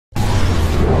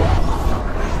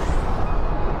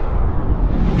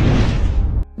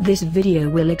This video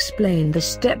will explain the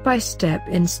step-by-step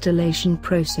installation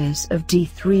process of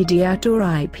D3D outdoor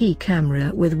IP camera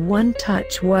with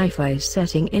one-touch Wi-Fi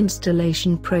setting.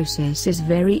 Installation process is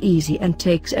very easy and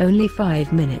takes only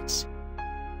 5 minutes.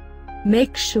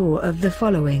 Make sure of the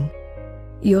following.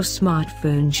 Your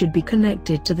smartphone should be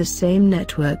connected to the same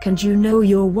network and you know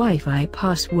your Wi-Fi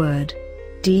password.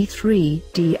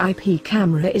 D3D IP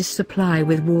camera is supplied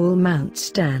with wall mount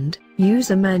stand,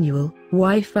 user manual,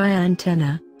 Wi-Fi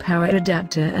antenna, power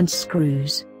adapter and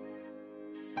screws.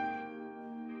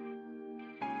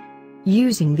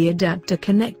 Using the adapter,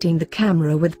 connecting the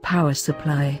camera with power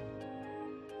supply.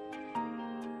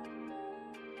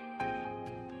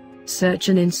 Search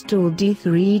and install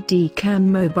D3D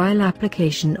Cam mobile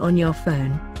application on your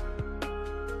phone.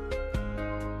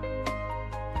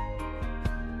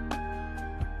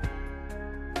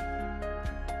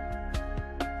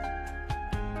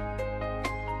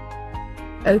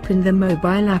 Open the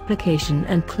mobile application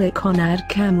and click on Add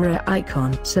Camera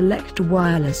icon. Select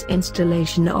Wireless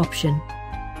Installation option.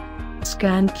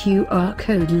 Scan QR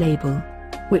code label,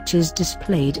 which is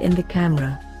displayed in the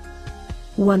camera.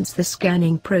 Once the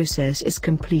scanning process is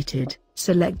completed,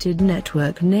 selected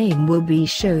network name will be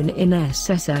shown in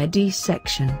SSID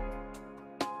section.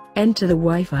 Enter the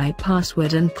Wi-Fi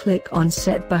password and click on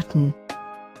Set button.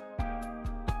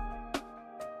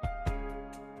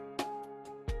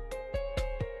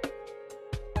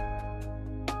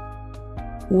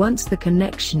 Once the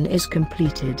connection is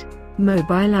completed,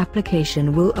 mobile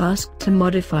application will ask to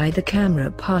modify the camera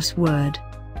password.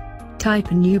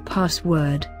 Type a new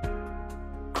password.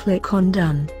 Click on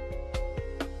Done.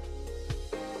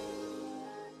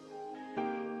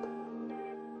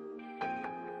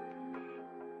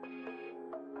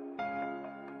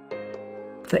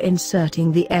 For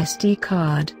inserting the SD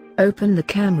card, open the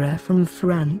camera from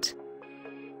front.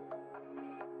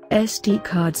 SD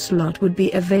card slot would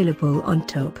be available on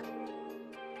top.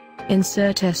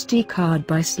 Insert SD card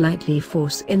by slightly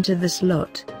force into the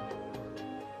slot.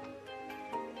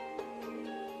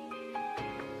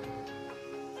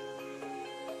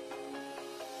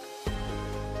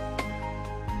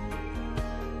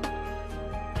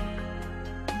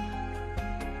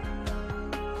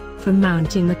 For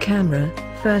mounting the camera,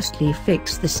 firstly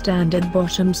fix the standard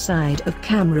bottom side of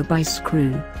camera by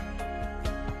screw.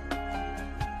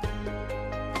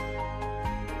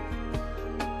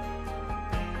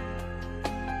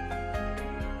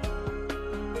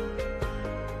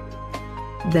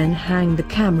 Then hang the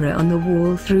camera on the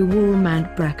wall through wall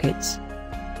mount brackets.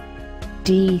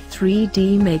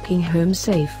 D3D, making home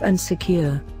safe and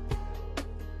secure.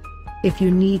 If you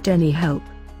need any help,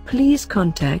 please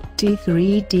contact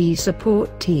D3D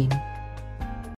support team.